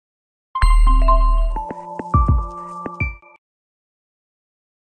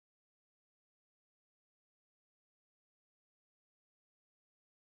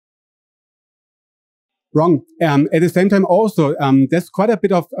Wrong. At the same time also, there's quite a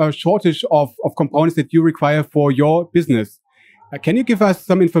bit of a shortage of components that you require for your business. Can you give us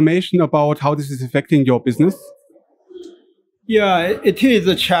some information about how this is affecting your business? Yeah, it is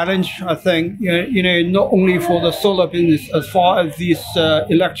a challenge, I think, not only for the solar business, as far as these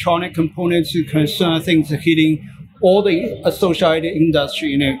electronic components are concerned, I think it's hitting all the associated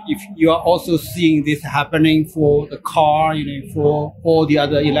industry. If you are also seeing this happening for the car, for all the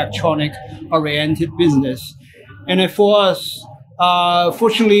other electronic oriented business. And for us,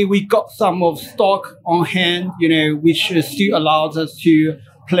 fortunately, we got some of stock on hand, which still allows us to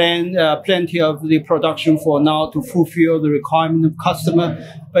plan plenty of the production for now to fulfill the requirement of customer.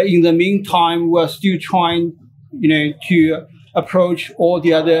 But in the meantime, we're still trying, to approach all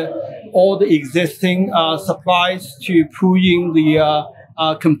the existing supplies to pull in the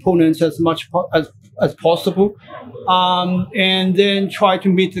components as much as possible, and then try to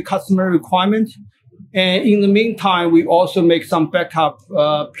meet the customer requirement. And in the meantime, we also make some backup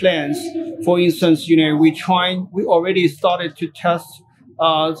plans. For instance, we already started to test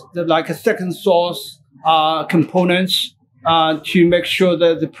like a second source components to make sure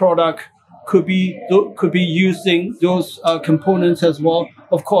that the product could be using those components as well.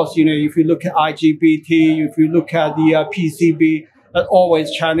 Of course, if you look at IGBT, if you look at the PCB, there's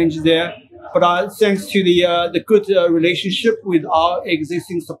always challenge there. But thanks to the good relationship with our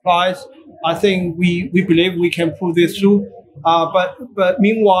existing suppliers, I think we believe we can pull this through. But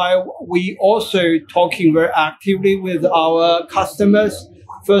meanwhile, we also talking very actively with our customers.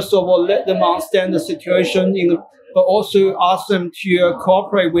 First of all, let them understand the situation, but also ask them to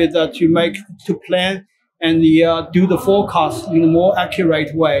cooperate with to plan and do the forecast in a more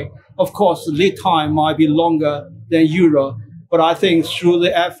accurate way. Of course, the lead time might be longer than usual, but I think through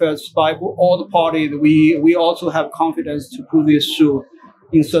the efforts by all the parties, we also have confidence to pull this through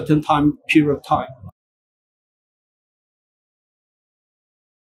in certain period of time.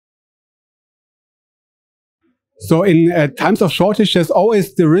 So in times of shortage, there's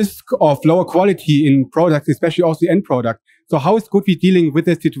always the risk of lower quality in products, especially also the end product. So how is GoodWe dealing with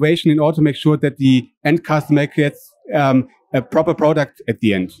this situation in order to make sure that the end customer gets a proper product at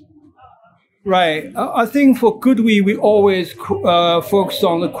the end? Right. I think for GoodWe, we always focus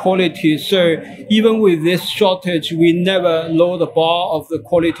on the quality. So even with this shortage, we never lower the bar of the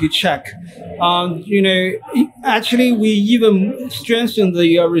quality check. Actually, we even strengthen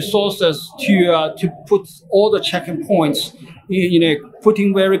the resources to put all the checking points,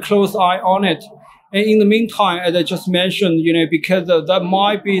 putting very close eye on it. And in the meantime, as I just mentioned, because there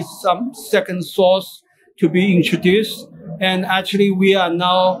might be some second source to be introduced. And actually, we are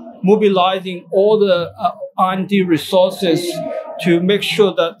now mobilizing all the R&D resources to make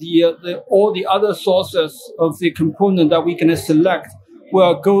sure that all the other sources of the component that we can select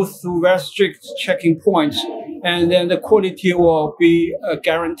will go through very strict checking points, and then the quality will be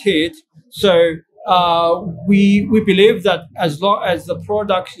guaranteed. So we believe that as long as the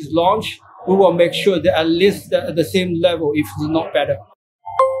product is launched, we will make sure that at least at the same level, if not better.